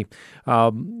 2023.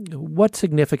 What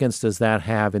significance does that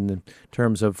have in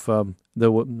terms of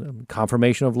the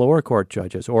confirmation of lower court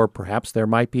judges? Or perhaps there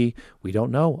might be, we don't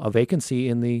know, a vacancy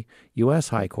in the U.S.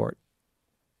 High Court.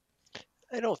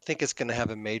 I don't think it's going to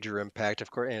have a major impact.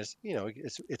 Of course,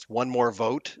 it's one more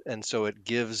vote, and so it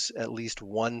gives at least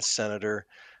one senator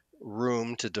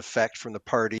room to defect from the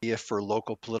party if, for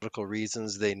local political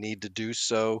reasons, they need to do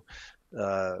so.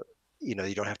 you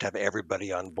don't have to have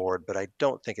everybody on board, but I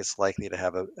don't think it's likely to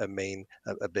have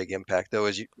a big impact. Though,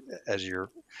 as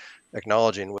you're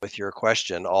acknowledging with your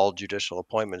question, all judicial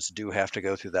appointments do have to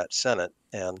go through that Senate,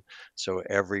 and so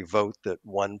every vote that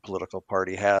one political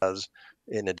party has,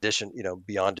 in addition,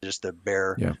 beyond just the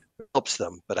bare, helps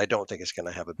them. But I don't think it's going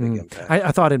to have a big impact.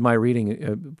 I thought in my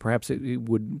reading, perhaps it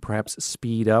would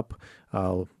speed up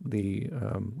the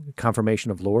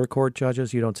confirmation of lower court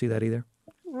judges. You don't see that either?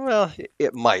 Well,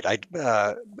 it might.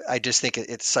 I just think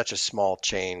it's such a small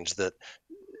change that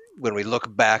when we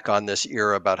look back on this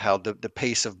era about how the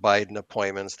pace of Biden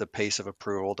appointments, the pace of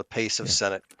approval, the pace of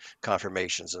Senate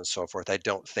confirmations and so forth, I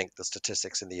don't think the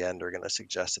statistics in the end are going to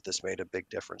suggest that this made a big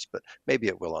difference, but maybe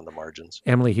it will on the margins.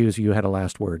 Emily Hughes, you had a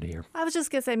last word here. I was just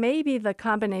going to say maybe the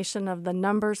combination of the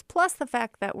numbers plus the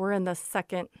fact that we're in the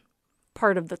second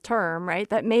part of the term, right?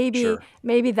 That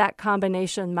maybe that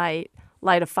combination might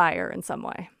light a fire in some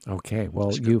way. Okay, well,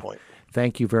 That's a good point.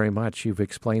 Thank you very much. You've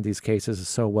explained these cases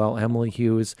so well. Emily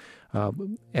Hughes,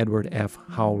 Edward F.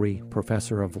 Howry,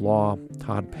 Professor of Law,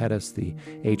 Todd Pettis, the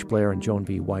H. Blair and Joan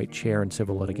V. White Chair in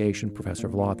Civil Litigation, Professor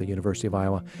of Law at the University of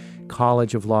Iowa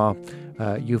College of Law.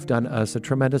 You've done us a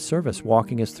tremendous service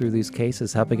walking us through these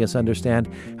cases, helping us understand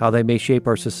how they may shape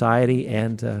our society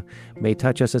and may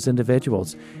touch us as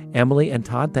individuals. Emily and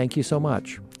Todd, thank you so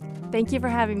much. Thank you for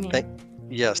having me.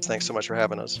 Yes, thanks so much for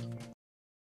having us.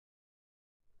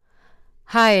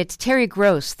 Hi, it's Terry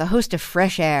Gross, the host of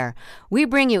Fresh Air. We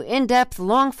bring you in-depth,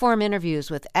 long-form interviews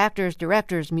with actors,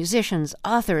 directors, musicians,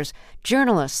 authors,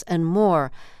 journalists, and more.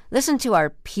 Listen to our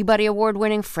Peabody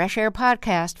Award-winning Fresh Air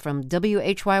podcast from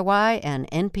WHYY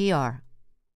and NPR.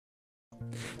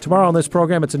 Tomorrow on this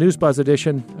program, it's a News Buzz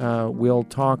edition. We'll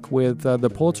talk with the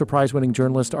Pulitzer Prize-winning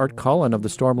journalist Art Cullen of the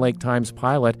Storm Lake Times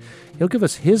Pilot. He'll give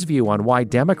us his view on why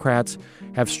Democrats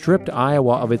have stripped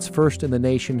Iowa of its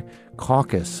first-in-the-nation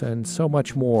caucus, and so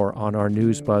much more on our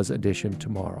News Buzz edition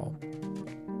tomorrow.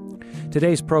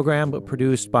 Today's program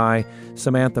produced by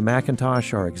Samantha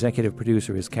McIntosh. Our executive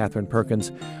producer is Catherine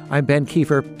Perkins. I'm Ben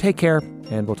Kiefer. Take care,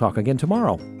 and we'll talk again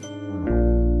tomorrow.